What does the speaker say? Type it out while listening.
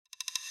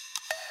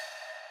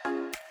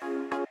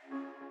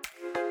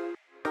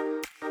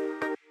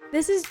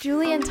This is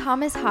Julie and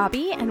Thomas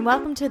Hobby, and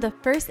welcome to the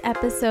first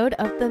episode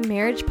of the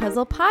Marriage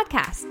Puzzle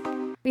Podcast.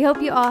 We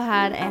hope you all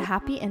had a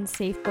happy and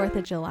safe 4th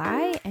of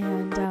July,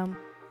 and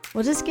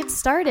we'll just get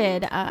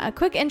started. A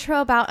quick intro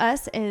about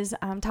us is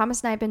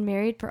Thomas and I have been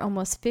married for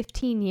almost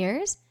 15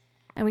 years,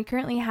 and we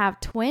currently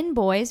have twin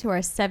boys who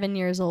are 7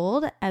 years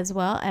old, as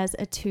well as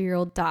a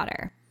 2-year-old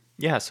daughter.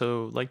 Yeah,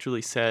 so like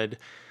Julie said,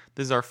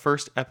 this is our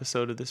first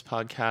episode of this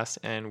podcast,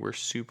 and we're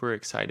super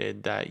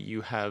excited that you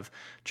have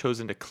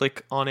chosen to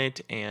click on it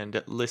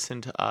and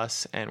listen to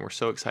us, and we're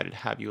so excited to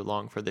have you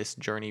along for this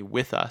journey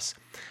with us.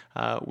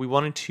 We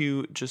wanted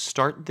to just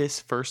start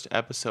this first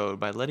episode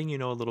by letting you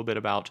know a little bit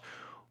about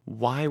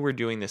why we're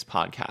doing this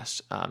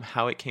podcast,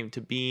 how it came to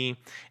be,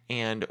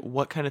 and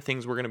what kind of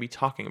things we're going to be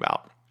talking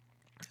about.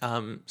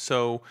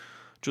 So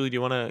Julie, do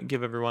you want to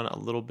give everyone a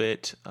little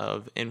bit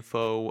of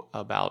info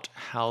about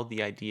how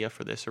the idea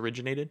for this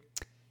originated?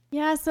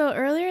 Yeah, so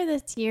earlier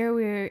this year,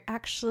 we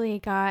actually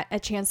got a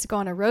chance to go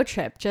on a road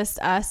trip. Just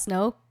us,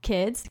 no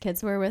kids. The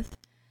kids were with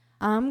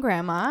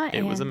Grandma.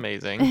 It was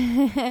amazing.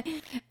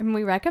 And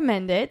we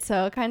recommend it.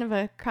 So kind of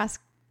a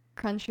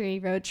cross-country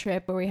road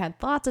trip where we had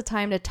lots of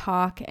time to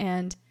talk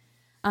and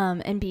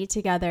be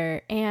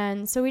together.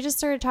 And so we just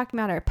started talking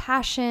about our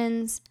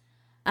passions,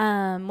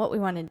 what we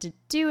wanted to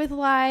do with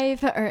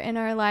life or in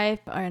our life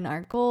or in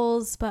our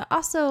goals, but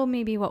also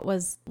maybe what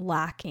was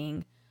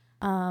lacking.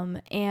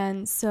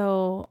 And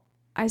so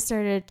I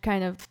started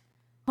kind of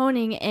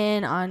honing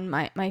in on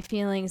my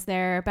feelings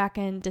there. Back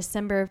in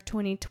December of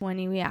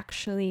 2020, we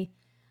actually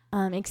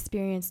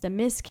experienced a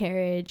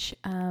miscarriage.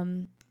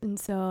 And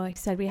so, like I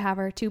said, we have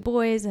our 2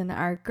 boys and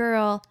our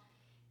girl,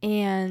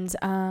 and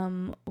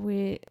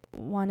we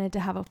wanted to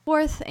have a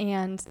 4th,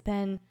 and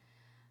then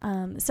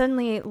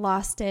suddenly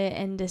lost it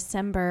in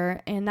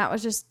December. And that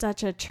was just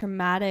such a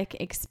traumatic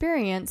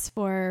experience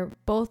for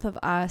both of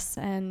us,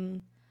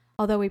 and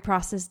although we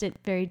processed it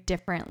very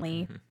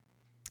differently. Mm-hmm.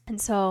 And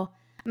so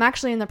I'm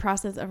actually in the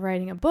process of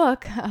writing a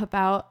book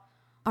about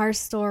our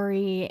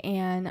story,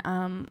 and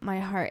my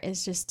heart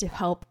is just to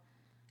help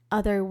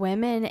other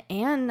women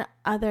and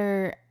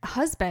other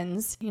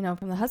husbands,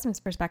 from the husband's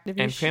perspective.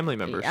 And family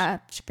members. Yeah,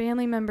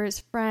 family members,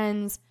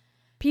 friends,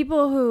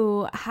 people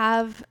who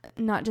have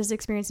not just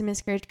experienced a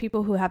miscarriage,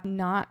 people who have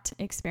not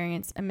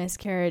experienced a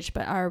miscarriage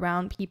but are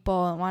around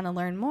people and want to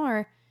learn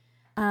more,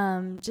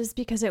 just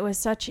because it was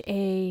such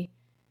a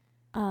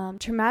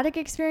traumatic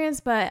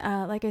experience, but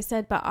like I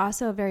said, but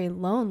also a very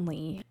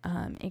lonely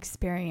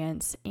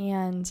experience.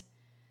 And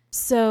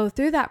so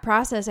through that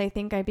process, I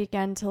think I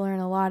began to learn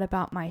a lot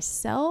about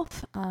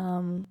myself.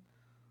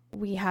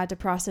 We had to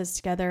process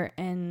together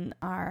in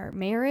our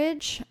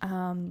marriage.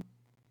 And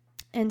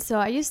so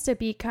I used to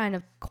be kind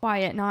of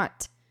quiet,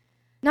 not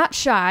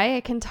shy. I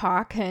can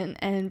talk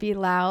and be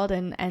loud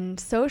and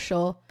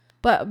social,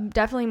 but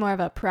definitely more of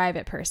a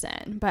private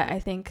person. But I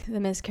think the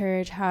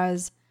miscarriage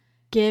has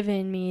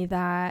given me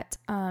that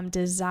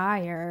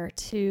desire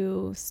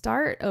to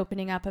start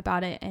opening up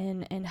about it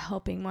and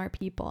helping more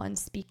people and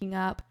speaking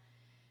up.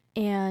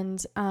 And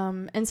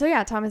so,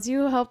 yeah, Thomas,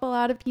 you help a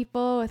lot of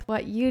people with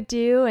what you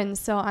do. And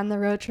so on the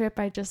road trip,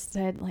 I just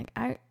said,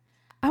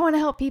 I want to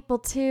help people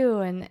too.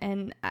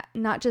 And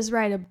not just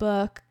write a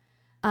book,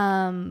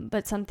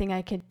 but something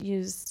I could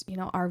use,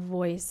 our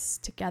voice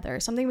together,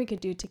 something we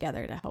could do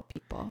together to help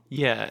people.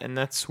 Yeah. And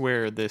that's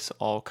where this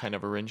all kind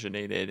of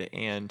originated.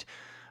 And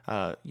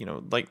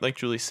like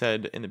Julie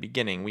said in the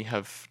beginning, we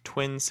have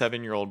twin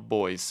 7-year-old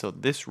boys. So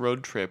this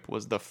road trip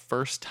was the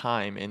first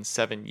time in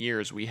 7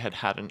 years we had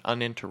an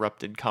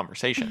uninterrupted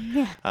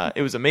conversation.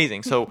 It was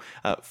amazing. So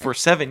for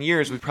 7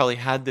 years, we probably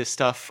had this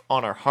stuff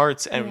on our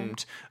hearts,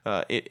 and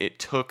it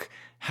took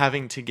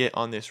having to get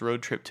on this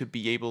road trip to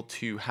be able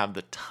to have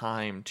the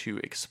time to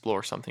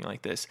explore something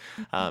like this.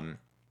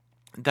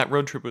 That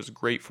road trip was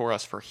great for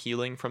us for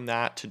healing from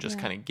that, to just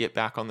kind of get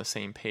back on the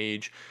same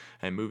page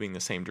and moving the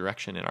same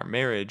direction in our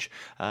marriage.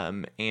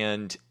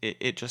 And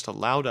it just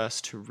allowed us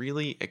to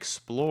really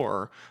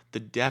explore the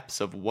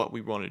depths of what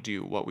we want to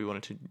do, what we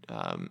wanted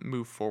to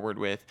move forward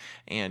with,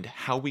 and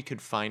how we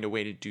could find a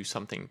way to do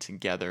something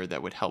together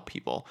that would help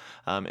people.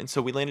 And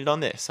so we landed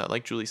on this.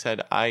 Like Julie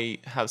said, I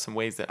have some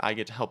ways that I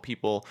get to help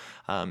people.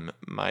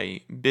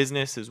 My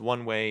business is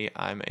one way.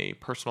 I'm a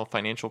personal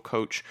financial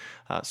coach,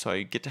 so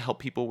I get to help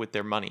people with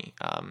their money.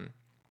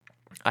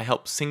 I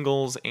help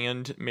singles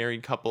and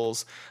married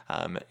couples,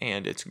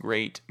 and it's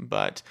great.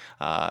 But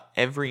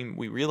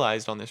we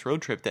realized on this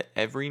road trip that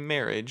every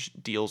marriage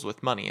deals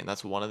with money, and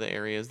that's one of the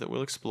areas that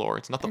we'll explore.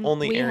 It's not the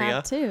only area. We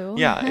have too.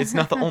 Yeah, it's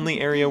not the only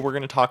area we're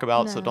going to talk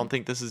about. No. So don't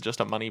think this is just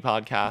a money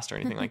podcast or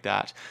anything like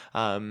that.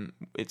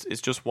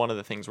 It's just one of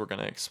the things we're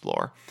going to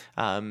explore.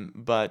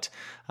 But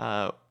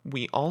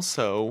we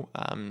also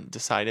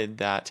decided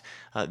that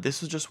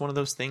this was just one of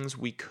those things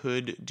we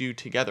could do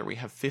together. We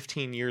have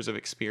 15 years of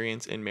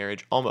experience in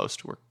marriage,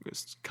 almost. We're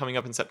coming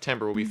up in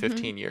September will be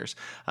 15 years.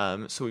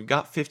 So we've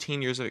got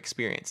 15 years of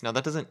experience. Now,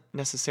 that doesn't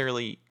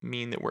necessarily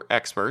mean that we're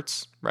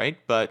experts, right?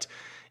 But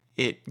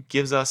it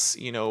gives us,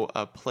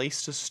 a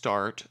place to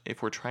start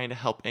if we're trying to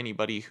help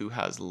anybody who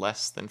has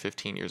less than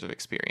 15 years of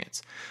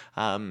experience.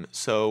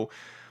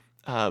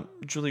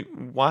 Julie,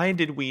 why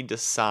did we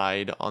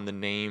decide on the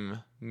name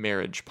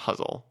Marriage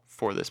Puzzle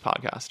for this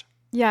podcast?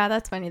 Yeah,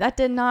 that's funny. That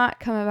did not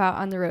come about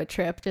on the road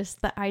trip.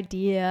 Just the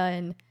idea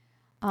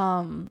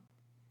and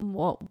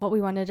what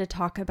we wanted to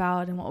talk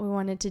about and what we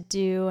wanted to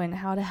do and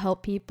how to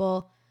help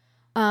people.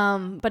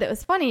 But it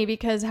was funny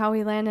because how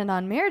we landed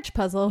on Marriage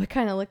Puzzle, we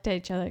kind of looked at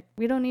each other like,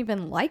 we don't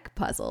even like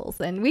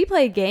puzzles. And we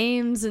play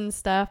games and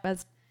stuff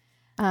as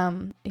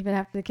even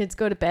after the kids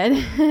go to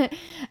bed.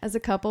 As a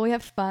couple, we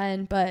have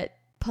fun. But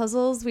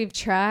puzzles we've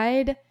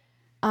tried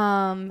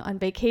on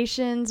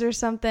vacations or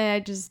something.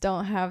 I just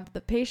don't have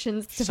the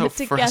patience to put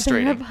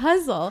together a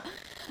puzzle.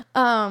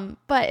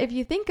 But if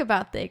you think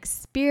about the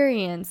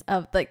experience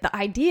of like the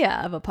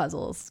idea of a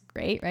puzzle is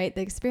great, right?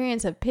 The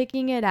experience of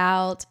picking it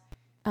out,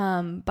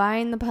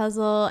 buying the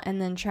puzzle and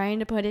then trying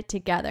to put it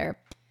together.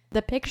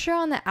 The picture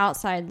on the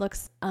outside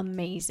looks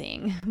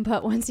amazing,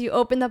 but once you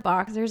open the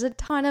box, there's a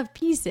ton of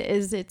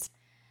pieces. It's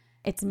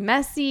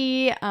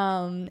messy,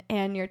 and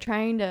you're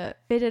trying to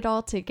fit it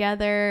all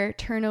together,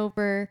 turn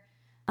over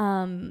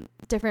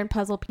different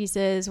puzzle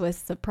pieces with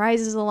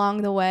surprises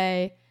along the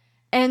way.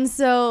 And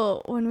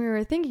so when we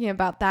were thinking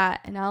about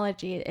that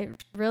analogy,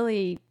 it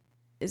really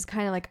is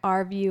kind of like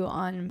our view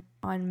on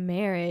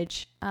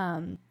marriage,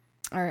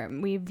 or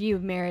we view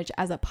marriage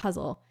as a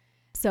puzzle.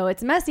 So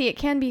it's messy, it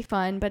can be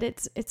fun, but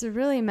it's a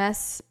really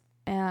mess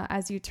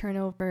as you turn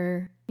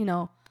over,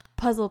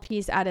 puzzle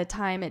piece at a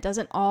time. It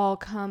doesn't all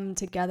come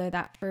together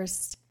that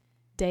first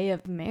day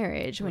of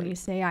marriage when you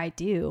say I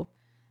do.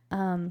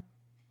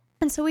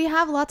 And so we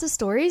have lots of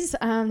stories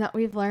that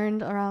we've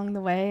learned along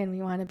the way, and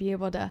we want to be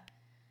able to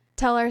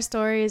tell our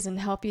stories and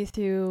help you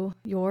through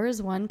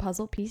yours one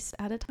puzzle piece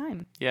at a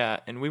time. Yeah,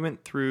 and we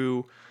went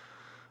through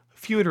a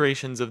few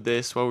iterations of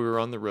this while we were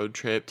on the road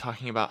trip,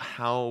 talking about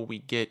how we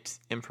get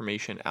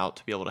information out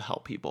to be able to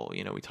help people.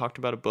 We talked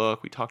about a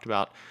book, we talked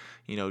about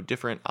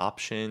different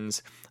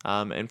options.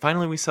 And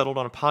finally, we settled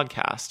on a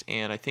podcast.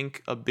 And I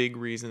think a big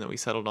reason that we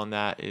settled on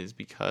that is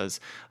because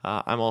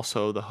I'm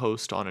also the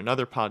host on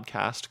another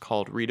podcast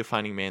called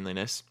Redefining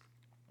Manliness.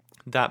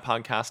 That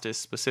podcast is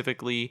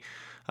specifically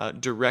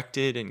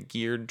directed and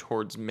geared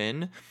towards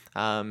men.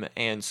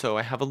 And so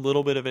I have a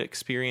little bit of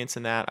experience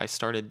in that. I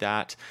started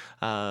that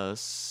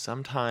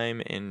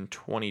sometime in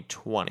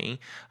 2020.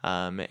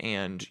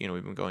 And,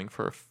 we've been going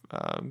for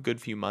a good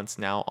few months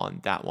now on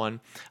that one.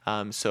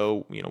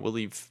 So, we'll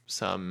leave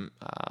some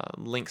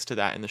links to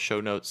that in the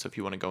show notes. So if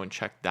you want to go and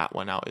check that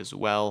one out as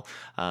well,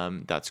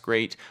 that's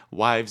great.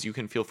 Wives, you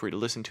can feel free to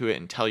listen to it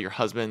and tell your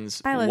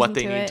husbands what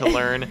they need to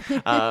learn,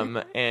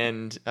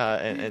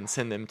 and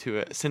send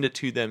it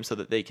to them so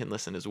that they can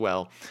listen as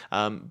well.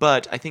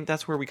 But I think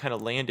that's where we kind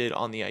of landed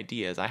on the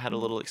ideas. I had a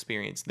little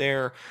experience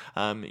there.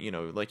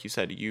 Like you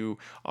said, you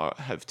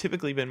have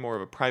typically been more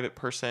of a private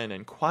person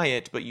and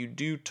quiet, but you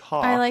do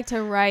talk. I like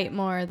to write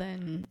more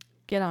than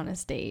get on a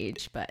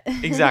stage, but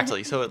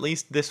exactly. So at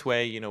least this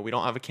way, we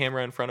don't have a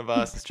camera in front of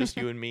us. It's just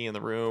you and me in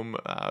the room,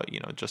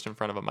 just in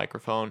front of a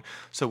microphone.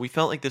 So we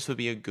felt like this would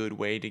be a good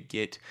way to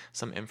get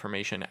some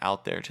information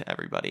out there to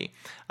everybody.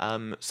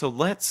 So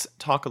let's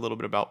talk a little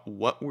bit about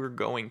what we're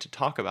going to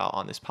talk about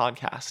on this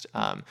podcast.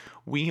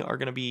 We are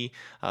going to be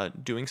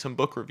doing some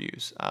book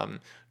reviews.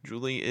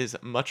 Julie is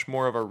much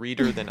more of a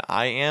reader than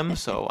I am,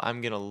 so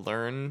I'm going to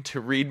learn to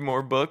read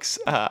more books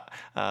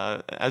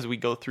as we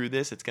go through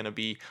this. It's going to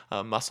be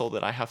a muscle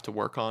that I have to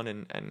work on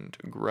and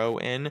grow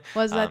in.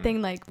 Was that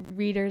thing like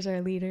readers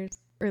are leaders?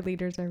 Or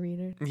leaders are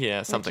readers.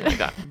 Yeah, something like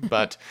that.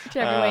 But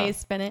whichever way you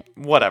spin it.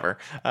 Whatever.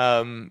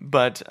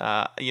 But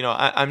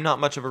I'm not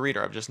much of a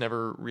reader. I've just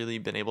never really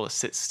been able to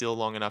sit still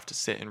long enough to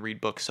sit and read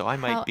books. So I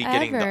might be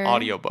getting the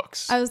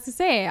audiobooks. I was to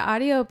say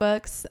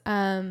audiobooks.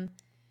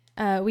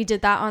 We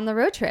did that on the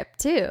road trip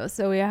too.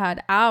 So we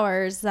had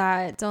hours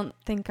that don't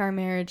think our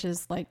marriage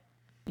is like,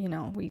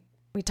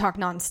 we talk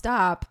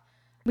nonstop.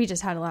 We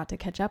just had a lot to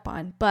catch up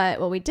on. But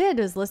what we did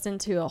was listen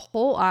to a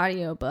whole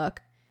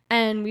audiobook.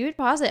 And we would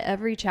pause it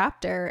every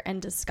chapter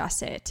and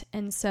discuss it.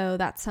 And so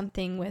that's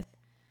something with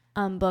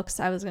books.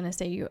 I was going to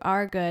say you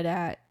are good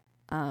at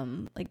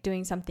like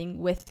doing something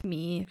with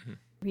me. Mm-hmm.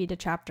 Read a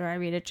chapter, I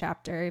read a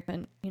chapter,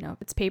 even,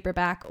 if it's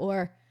paperback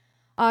or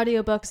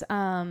audiobooks.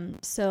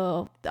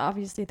 So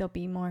obviously there'll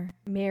be more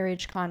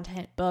marriage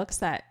content books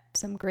that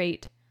some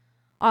great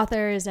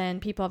authors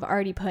and people have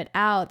already put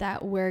out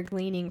that we're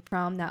gleaning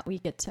from that we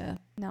get to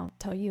now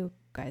tell you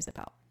guys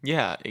about.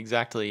 Yeah,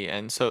 exactly.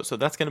 And so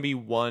that's going to be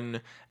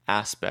one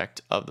aspect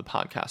of the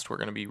podcast. We're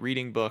going to be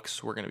reading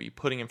books. We're going to be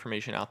putting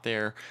information out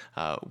there.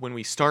 When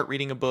we start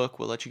reading a book,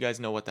 we'll let you guys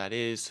know what that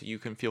is, so you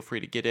can feel free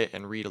to get it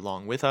and read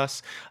along with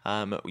us.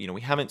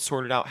 We haven't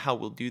sorted out how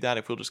we'll do that,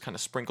 if we'll just kind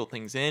of sprinkle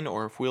things in,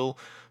 or if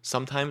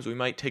sometimes we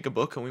might take a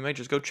book and we might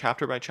just go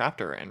chapter by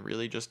chapter and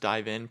really just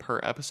dive in per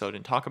episode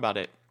and talk about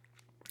it.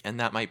 And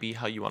that might be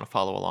how you want to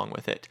follow along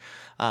with it.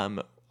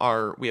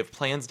 we have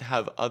plans to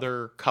have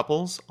other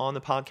couples on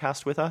the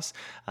podcast with us,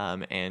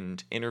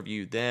 and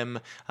interview them,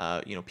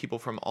 people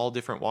from all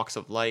different walks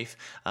of life.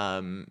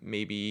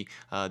 Maybe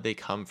they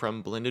come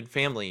from blended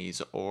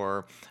families,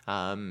 or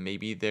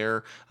maybe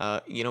they're,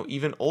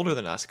 even older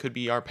than us, could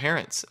be our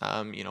parents.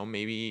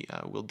 Maybe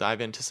we'll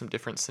dive into some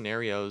different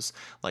scenarios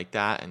like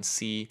that and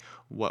see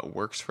what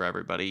works for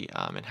everybody,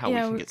 and how we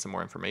can get some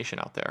more information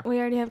out there. We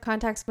already have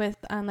contacts with,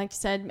 like you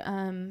said,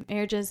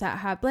 marriages that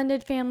have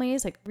blended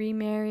families, like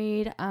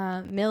remarried,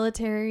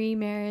 military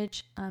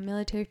marriage,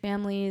 military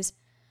families,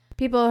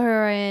 people who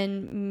are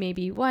in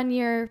maybe 1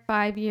 year,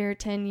 5 year,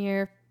 10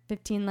 year,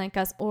 15 like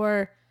us,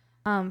 or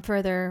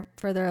further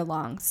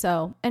along.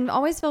 So, and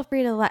always feel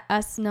free to let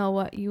us know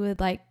what you would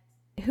like,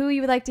 who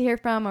you would like to hear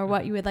from, or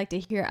what you would like to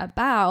hear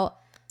about.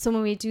 So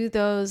when we do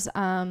those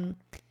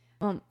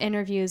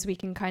interviews, we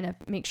can kind of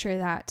make sure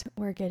that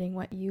we're getting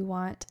what you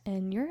want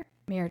in your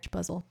marriage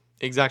puzzle.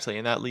 Exactly.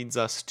 And that leads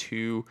us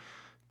to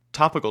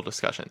topical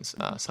discussions.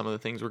 Some of the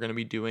things we're going to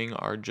be doing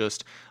are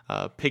just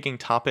picking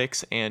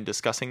topics and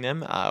discussing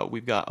them.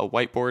 We've got a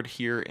whiteboard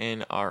here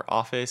in our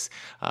office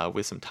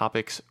with some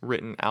topics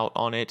written out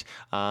on it.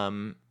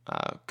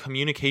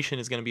 Communication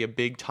is going to be a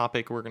big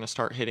topic we're going to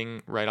start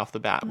hitting right off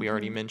the bat. We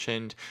already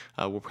mentioned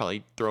we'll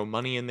probably throw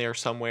money in there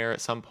somewhere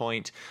at some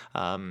point.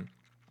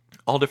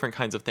 All different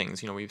kinds of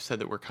things. We've said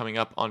that we're coming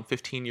up on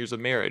 15 years of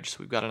marriage. So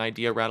we've got an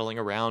idea rattling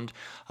around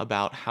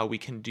about how we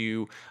can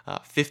do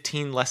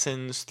 15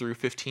 lessons through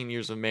 15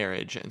 years of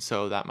marriage. And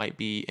so that might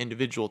be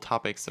individual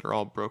topics that are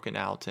all broken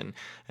out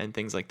and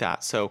things like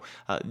that. So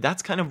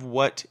that's kind of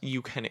what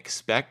you can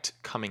expect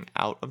coming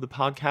out of the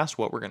podcast,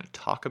 what we're going to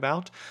talk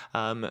about.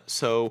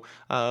 So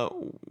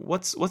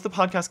what's the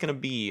podcast going to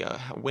be?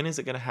 When is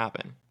it going to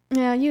happen?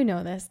 Yeah, you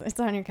know this.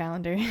 It's on your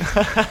calendar.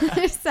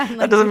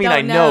 That doesn't mean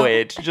I know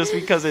it. Just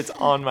because it's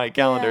on my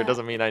calendar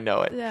doesn't mean I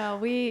know it. Yeah,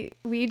 we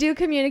do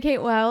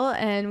communicate well,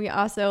 and we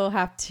also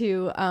have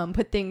to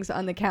put things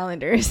on the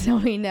calendar so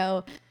we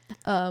know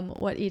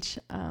what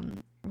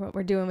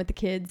we're doing with the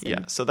kids.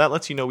 Yeah, so that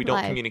lets you know we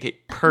don't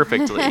communicate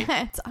perfectly.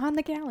 It's on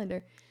the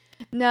calendar.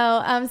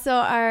 No, so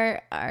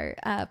our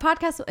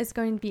podcast is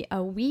going to be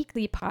a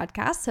weekly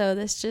podcast. So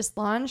this just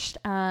launched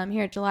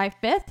here July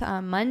 5th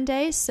on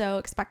Monday. So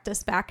expect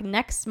us back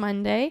next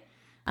Monday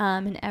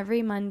and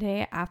every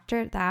Monday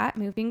after that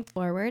moving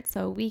forward.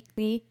 So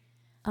weekly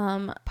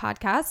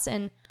podcasts.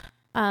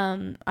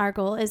 And our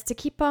goal is to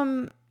keep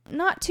them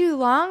not too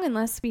long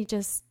unless we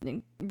just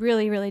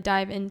really, really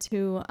dive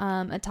into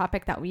a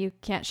topic that you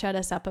can't shut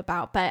us up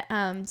about. But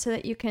so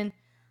that you can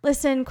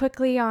listen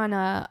quickly on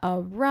a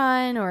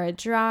run or a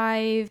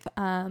drive.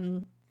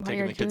 Taking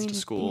the kids to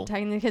school.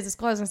 Taking the kids to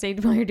school. I was going to say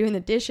while you're doing the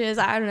dishes.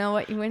 I don't know,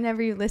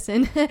 whenever you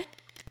listen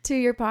to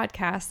your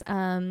podcast,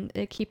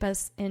 it keep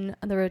us in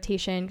the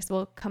rotation because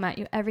we'll come at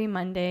you every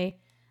Monday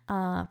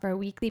for a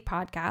weekly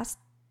podcast.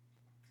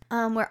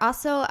 We're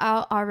also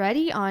out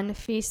already on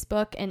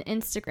Facebook and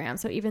Instagram.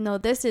 So even though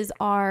this is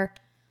our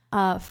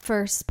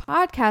first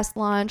podcast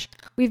launch,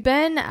 we've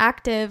been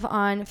active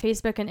on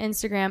Facebook and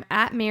Instagram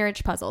at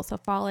Marriage Puzzle. So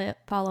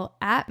follow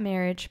at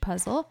Marriage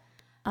Puzzle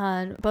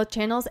on both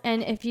channels.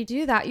 And if you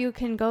do that, you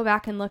can go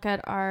back and look at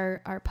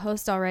our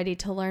posts already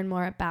to learn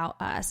more about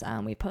us.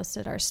 We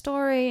posted our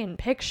story and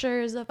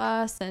pictures of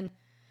us and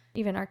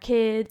even our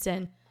kids,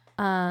 and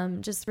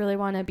just really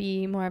want to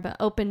be more of an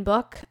open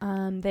book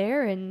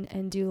there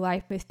and do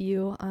life with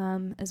you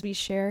as we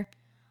share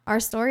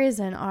our stories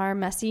and our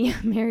messy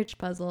marriage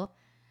puzzle.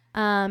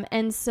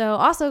 And so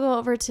also go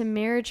over to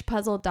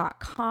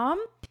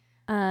marriagepuzzle.com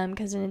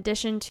because in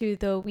addition to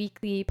the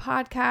weekly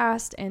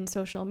podcast and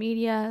social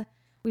media,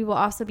 we will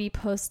also be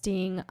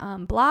posting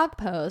blog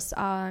posts.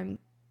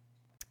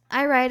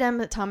 I write them,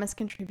 but Thomas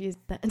contributes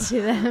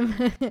to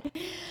them.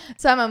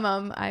 So I'm a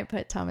mom. I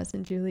put Thomas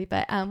and Julie,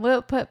 but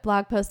we'll put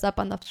blog posts up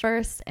on the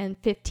 1st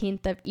and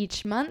 15th of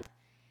each month.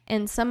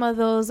 And some of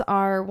those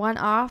are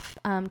one-off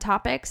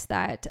topics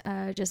that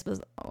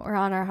were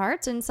on our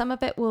hearts. And some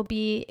of it will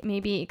be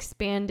maybe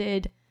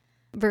expanded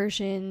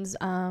versions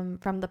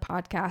from the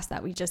podcast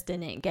that we just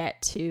didn't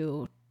get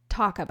to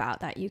talk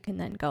about that you can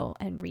then go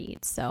and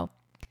read. So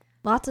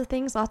lots of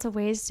things, lots of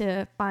ways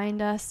to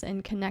find us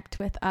and connect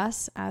with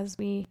us as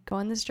we go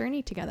on this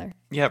journey together.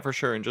 Yeah, for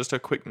sure. And just a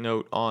quick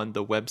note on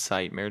the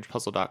website,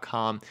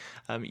 marriagepuzzle.com.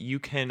 You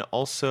can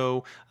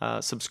also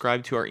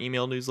subscribe to our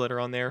email newsletter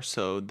on there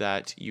so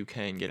that you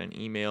can get an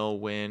email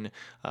when,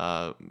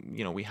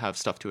 we have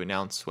stuff to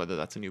announce, whether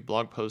that's a new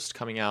blog post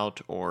coming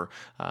out or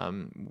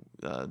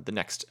the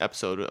next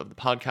episode of the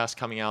podcast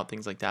coming out,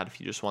 things like that. If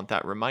you just want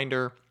that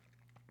reminder,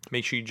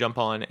 make sure you jump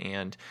on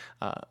and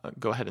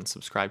go ahead and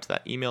subscribe to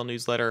that email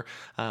newsletter.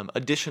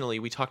 Additionally,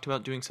 we talked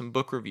about doing some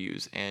book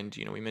reviews, and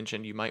we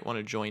mentioned you might want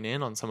to join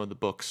in on some of the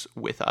books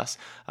with us.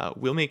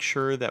 We'll make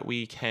sure that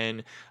we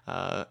can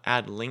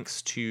add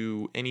links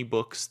to any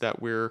books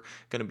that we're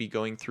going to be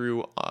going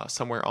through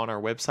somewhere on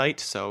our website,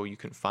 so you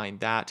can find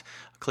that.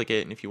 Click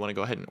it, and if you want to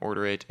go ahead and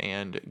order it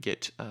and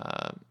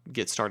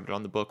get started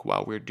on the book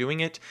while we're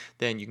doing it,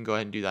 then you can go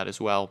ahead and do that as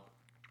well.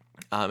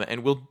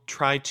 And we'll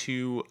try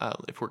to,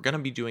 if we're going to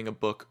be doing a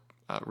book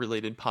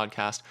related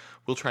podcast,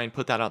 we'll try and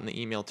put that out in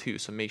the email too.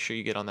 So make sure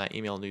you get on that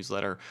email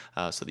newsletter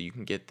so that you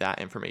can get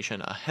that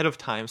information ahead of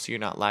time so you're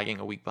not lagging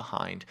a week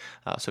behind.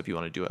 So if you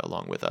want to do it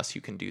along with us,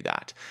 you can do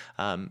that.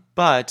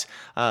 But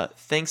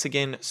thanks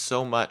again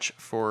so much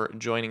for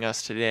joining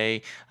us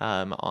today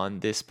on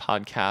this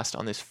podcast,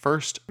 on this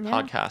first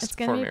podcast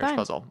for Marriage fun.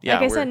 Puzzle. Yeah,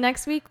 like I said,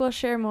 next week we'll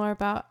share more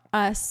about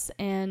us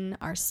and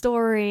our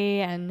story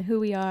and who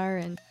we are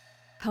and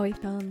how we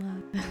fell in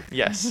love.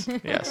 Yes.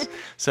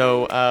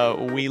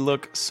 So we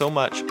look so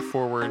much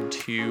forward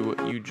to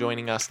you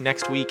joining us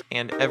next week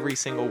and every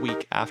single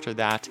week after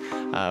that,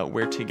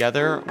 where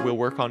together we'll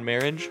work on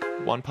marriage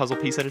one puzzle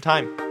piece at a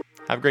time.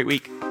 Have a great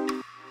week.